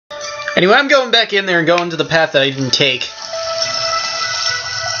Anyway, I'm going back in there and going to the path that I didn't take.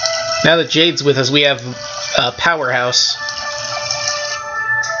 Now that Jade's with us, we have a powerhouse.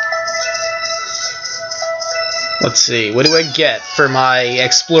 Let's see, what do I get for my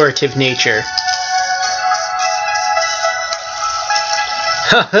explorative nature?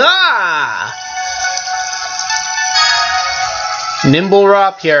 Ha-ha! Nimble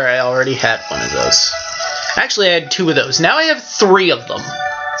Rapier, I already had one of those. Actually, I had 2 of those. Now I have 3 of them.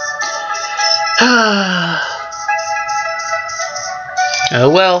 Oh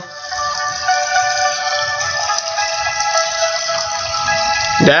well.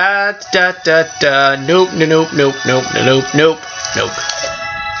 Nope, nope, nope, nope, nope, nope, nope.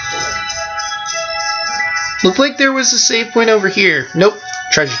 Looked like there was a save point over here. Nope.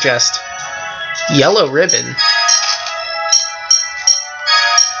 Treasure chest. Yellow ribbon.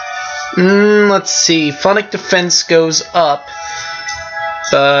 Let's see. Phonic defense goes up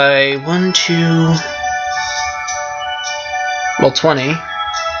by 1, 2... well, 20.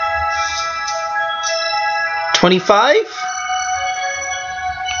 25?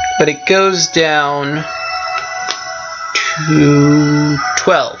 But it goes down to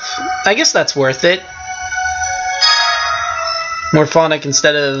 12. I guess that's worth it. More phonic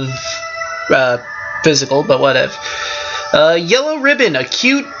instead of physical, but whatever. Yellow ribbon. A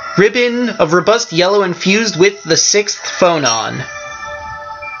cute ribbon of robust yellow infused with the 6th phonon.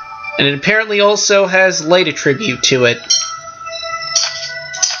 And it apparently also has light attribute to it.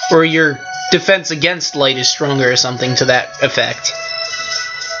 Or your defense against light is stronger or something to that effect.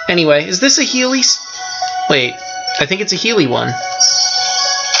 Anyway, is this a Healy? Wait, I think it's a Healy one.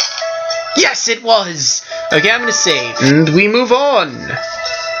 Yes, it was! Okay, I'm gonna save. And we move on.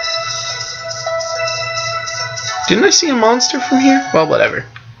 Didn't I see a monster from here? Well, whatever.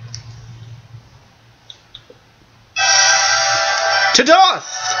 To Daath!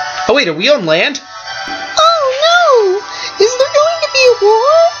 Oh wait, are we on land? Oh no! Is there going to be a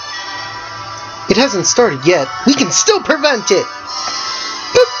war? It hasn't started yet. We can still prevent it!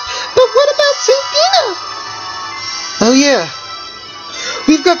 But what about St. Pina? Oh yeah.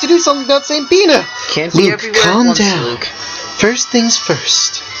 We've got to do something about St. Pina! Can't be Luke, everywhere calm at once, down. Luke. First things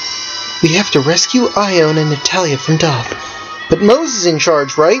first. We have to rescue Ione and Natalia from Daath. But Mose is in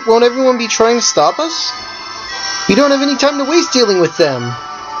charge, right? Won't everyone be trying to stop us? We don't have any time to waste dealing with them.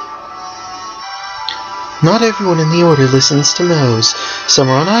 Not everyone in the Order listens to Mose. Some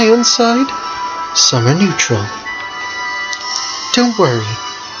are on Ione's side, some are neutral. Don't worry.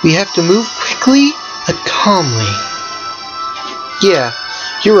 We have to move quickly but calmly. Yeah,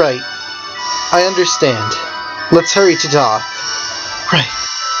 you're right. I understand. Let's hurry to Daath. Right.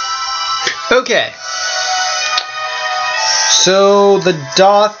 Okay. So the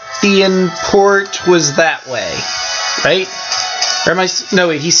Daathian port was that way, right? Or am I... no,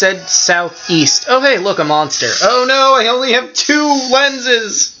 wait, he said southeast. Oh, hey, look, a monster. Oh, no, I only have 2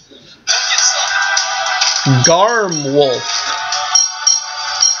 lenses. Garmwolf.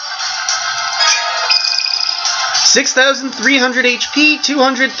 6,300 HP,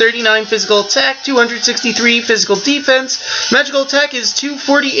 239 physical attack, 263 physical defense. Magical attack is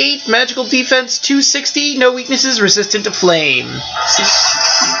 248, magical defense 260, no weaknesses, resistant to flame.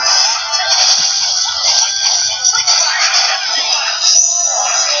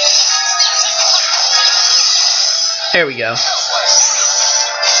 There we go.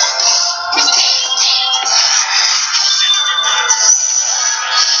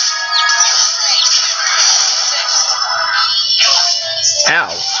 Ow.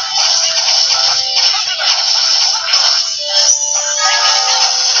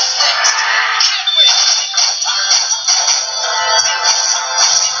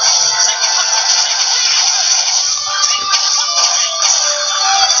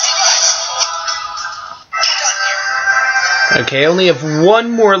 Okay, I only have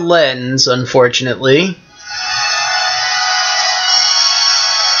 1 more lens, unfortunately.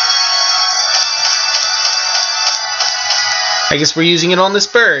 I guess we're using it on this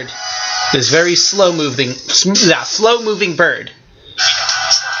bird. This very slow-moving bird.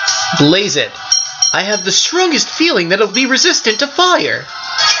 Blaze it. I have the strongest feeling that it'll be resistant to fire.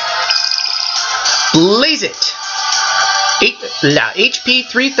 Blaze it. HP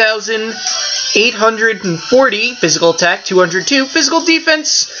 3,840. Physical attack 202. Physical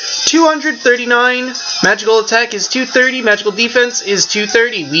defense 239. Magical attack is 230. Magical defense is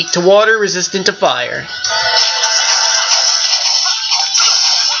 230. Weak to water, resistant to fire.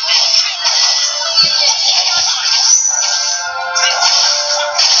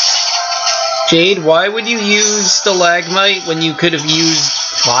 Jade, why would you use stalagmite when you could have used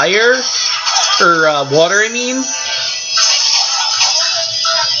fire? Or, water, I mean?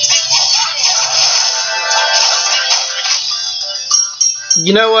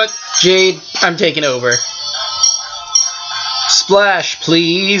 You know what, Jade? I'm taking over. Splash,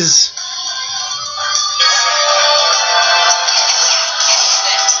 please.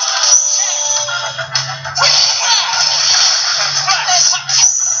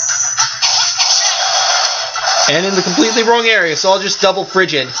 And in the completely wrong area, so I'll just double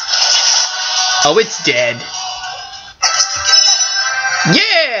frigid. Oh, it's dead.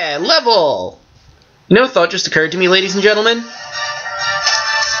 Yeah! Level! No thought just occurred to me, ladies and gentlemen.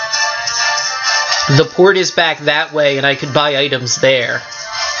 The port is back that way, and I could buy items there.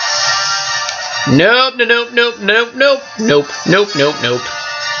 Nope, nope, nope, nope, nope, nope, nope, nope, nope.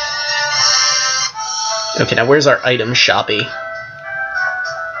 Okay, now where's our item shoppy?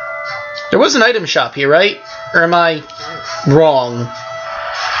 There was an item shop here, right? Or am I wrong?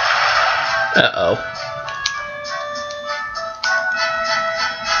 Uh-oh.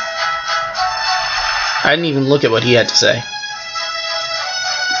 I didn't even look at what he had to say.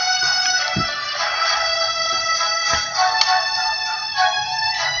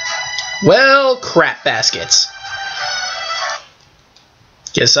 Well, crap baskets.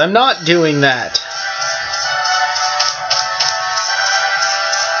 Guess I'm not doing that.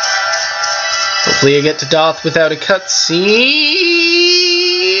 Hopefully I get to Daath without a cutscene.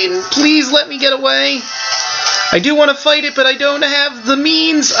 Please let me get away. I do want to fight it, but I don't have the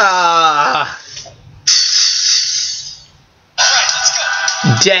means. Ah.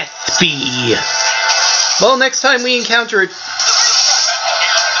 Death Bee. Well, next time we encounter it,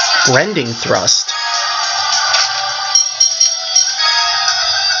 Rending Thrust.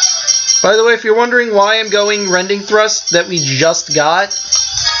 By the way, if you're wondering why I'm going Rending Thrust that we just got,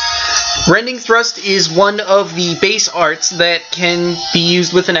 Rending Thrust is one of the base arts that can be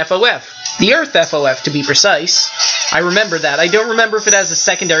used with an FOF. The Earth FOF, to be precise. I remember that. I don't remember if it has a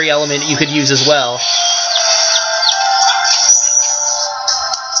secondary element you could use as well.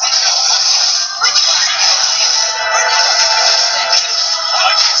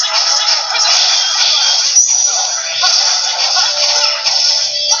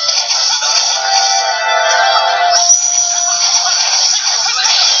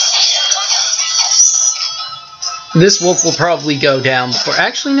 This wolf will probably go down before...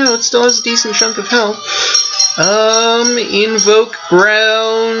 Actually, no, it still has a decent chunk of health. Invoke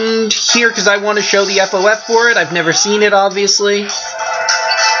ground here, because I want to show the FOF for it. I've never seen it, obviously.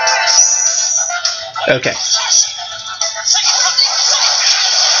 Okay.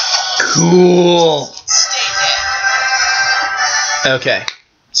 Cool. Okay.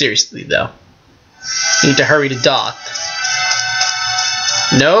 Seriously, though. Need to hurry to Daath.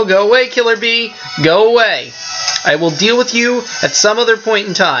 No, go away, Killer Bee. Go away. I will deal with you at some other point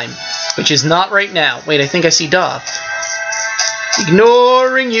in time, which is not right now. Wait, I think I see Daath.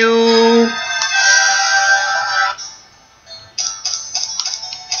 Ignoring you.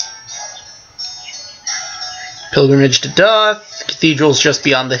 Pilgrimage to Daath. Cathedral's just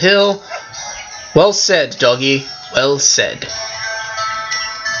beyond the hill. Well said, doggy. Well said.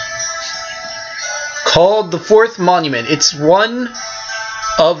 Called the Fourth Monument. It's one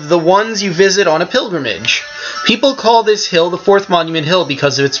of the ones you visit on a pilgrimage. People call this hill the Fourth Monument Hill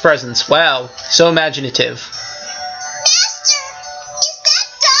because of its presence. Wow, so imaginative. Master, is that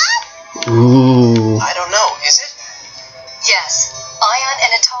Daath? Ooh. I don't know, is it? Yes. Ion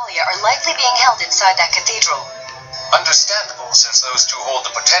and Natalia are likely being held inside that cathedral. Understandable, since those two hold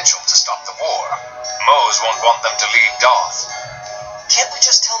the potential to stop the war. Mose won't want them to leave Daath. Can't we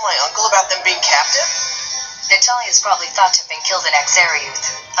just tell my uncle about them being captive? Natalia's probably thought to have been killed in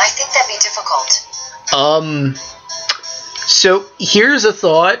Axariuth. I think that'd be difficult. So, here's a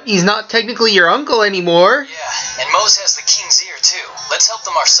thought. He's not technically your uncle anymore. Yeah, and Mose has the king's ear, too. Let's help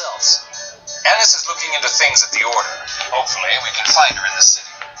them ourselves. Annis is looking into things at the Order. Hopefully, we can find her in the city.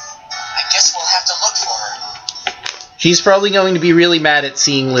 I guess we'll have to look for her. She's probably going to be really mad at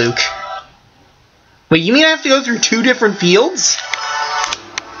seeing Luke. Wait, you mean I have to go through 2 different fields?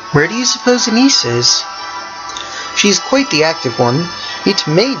 Where do you suppose Anise is? She's quite the active one. It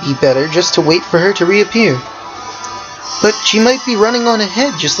may be better just to wait for her to reappear. But she might be running on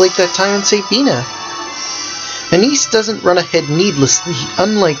ahead, just like that time in Sabina. Anise doesn't run ahead needlessly,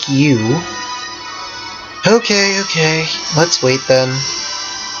 unlike you. Okay, let's wait then.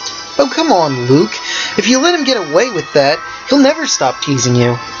 Oh, come on, Luke. If you let him get away with that, he'll never stop teasing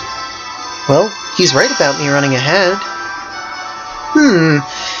you. Well, he's right about me running ahead.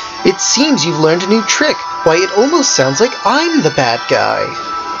 It seems you've learned a new trick. Why, it almost sounds like I'm the bad guy.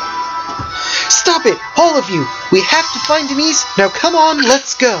 Stop it, all of you! We have to find Anise. Now come on,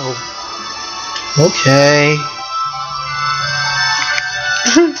 let's go. Okay.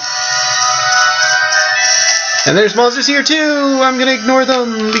 And there's monsters here too! I'm gonna ignore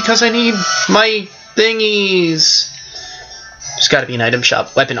them because I need my thingies. There's gotta be an item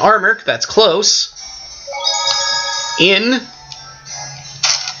shop. Weapon armor, that's close. In.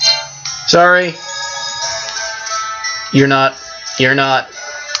 Sorry. You're not. You're not.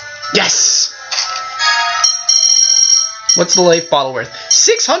 Yes! What's the life bottle worth?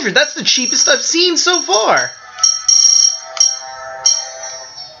 600! That's the cheapest I've seen so far!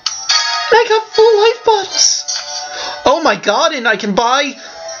 I got full life bottles! Oh my god, and I can buy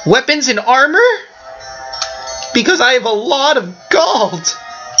weapons and armor? Because I have a lot of gold!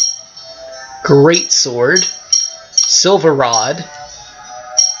 Great sword. Silver rod.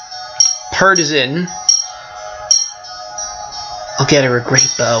 Partisan. I'll get her a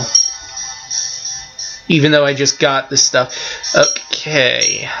great bow. Even though I just got this stuff.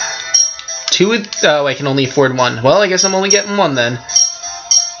 Okay. Oh, I can only afford one. Well, I guess I'm only getting one then.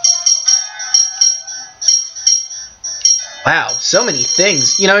 Wow, so many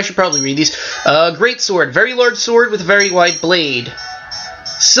things. You know, I should probably read these. Great sword. Very large sword with a very wide blade.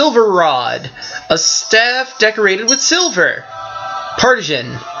 Silver rod. A staff decorated with silver.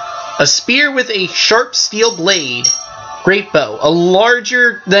 Partisan. A spear with a sharp steel blade. Great bow. A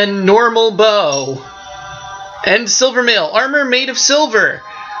larger than normal bow. And silver mail. Armor made of silver.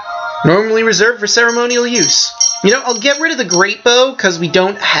 Normally reserved for ceremonial use. You know, I'll get rid of the great bow because we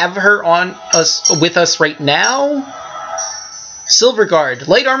don't have her with us right now. Silver guard.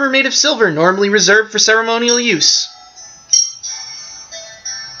 Light armor made of silver. Normally reserved for ceremonial use.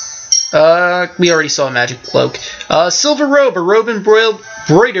 We already saw a magic cloak. Silver robe. A robe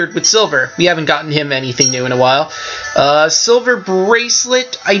embroidered with silver. We haven't gotten him anything new in a while. Silver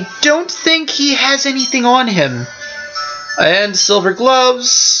bracelet. I don't think he has anything on him. And silver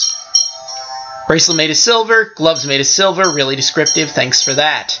gloves. Bracelet made of silver. Gloves made of silver. Really descriptive. Thanks for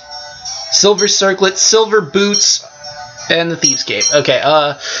that. Silver circlet. Silver boots. And the Thieves' Cape. Okay,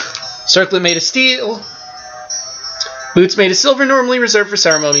 circlet made of steel. Boots made of silver, normally reserved for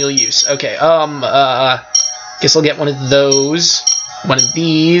ceremonial use. Okay, guess I'll get one of those. One of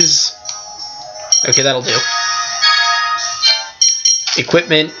these. Okay, that'll do.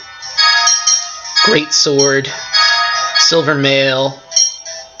 Equipment. Great sword. Silver mail.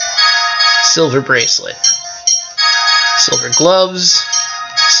 Silver bracelet. Silver gloves.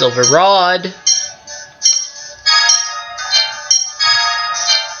 Silver rod.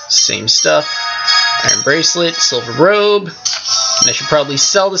 Same stuff. Iron bracelet, silver robe. And I should probably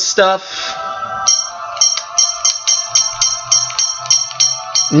sell the stuff.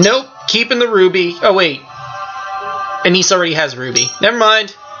 Nope, keeping the ruby. Oh wait. Anise already has ruby. Never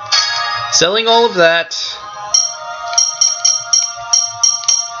mind. Selling all of that.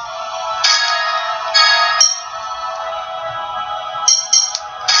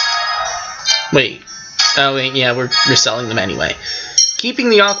 Wait. Oh wait, yeah, we're selling them anyway. Keeping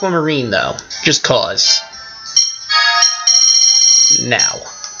the aquamarine, though. Just cause. Now.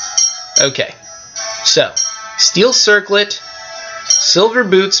 Okay. So. Steel circlet. Silver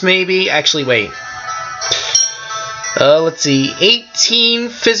boots, maybe. Actually, wait. Let's see. 18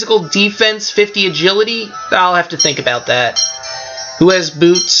 physical defense, 50 agility. I'll have to think about that. Who has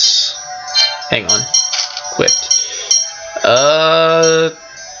boots? Hang on. Equipped.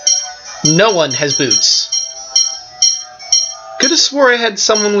 No one has boots. Could have swore I had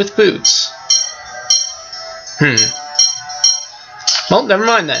someone with boots. Well, never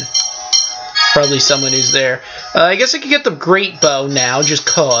mind then. Probably someone who's there. I guess I could get the great bow now, just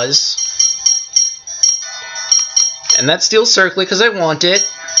cause. And that steel circlet, because I want it.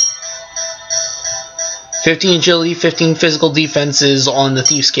 15 agility, 15 physical defenses on the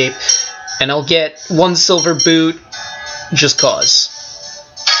Thieves' Cape. And I'll get 1 silver boot, just cause.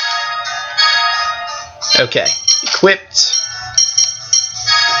 Okay. Equipped.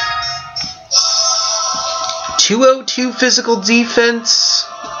 202 physical defense.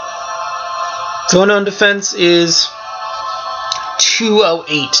 Zone defense is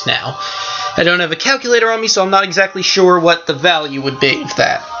 208 now. I don't have a calculator on me, so I'm not exactly sure what the value would be of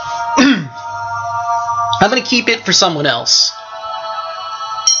that. I'm going to keep it for someone else.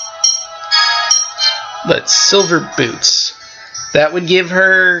 But silver boots. That would give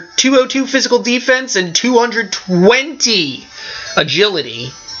her 202 physical defense and 220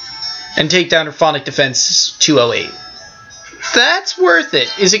 agility. And take down her phonic defense 208. That's worth it.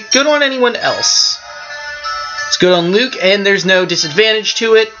 Is it good on anyone else? It's good on Luke, and there's no disadvantage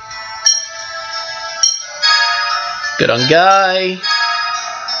to it. Good on Guy.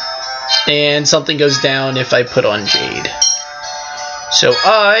 And something goes down if I put on Jade. So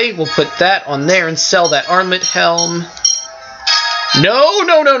I will put that on there and sell that armlet helm.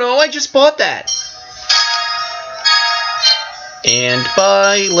 No, I just bought that. And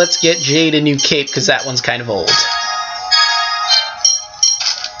bye. Let's get Jade a new cape, because that one's kind of old.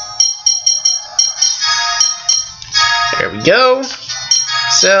 There we go.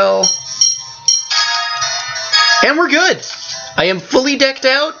 Sell. And we're good. I am fully decked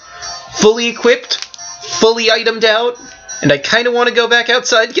out, fully equipped, fully itemed out, and I kind of want to go back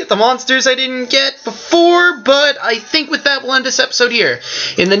outside to get the monsters I didn't get before, but I think with that we'll end this episode here.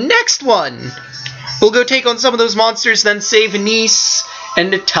 In the next one, we'll go take on some of those monsters, then save Nice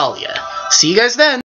and Natalia. See you guys then.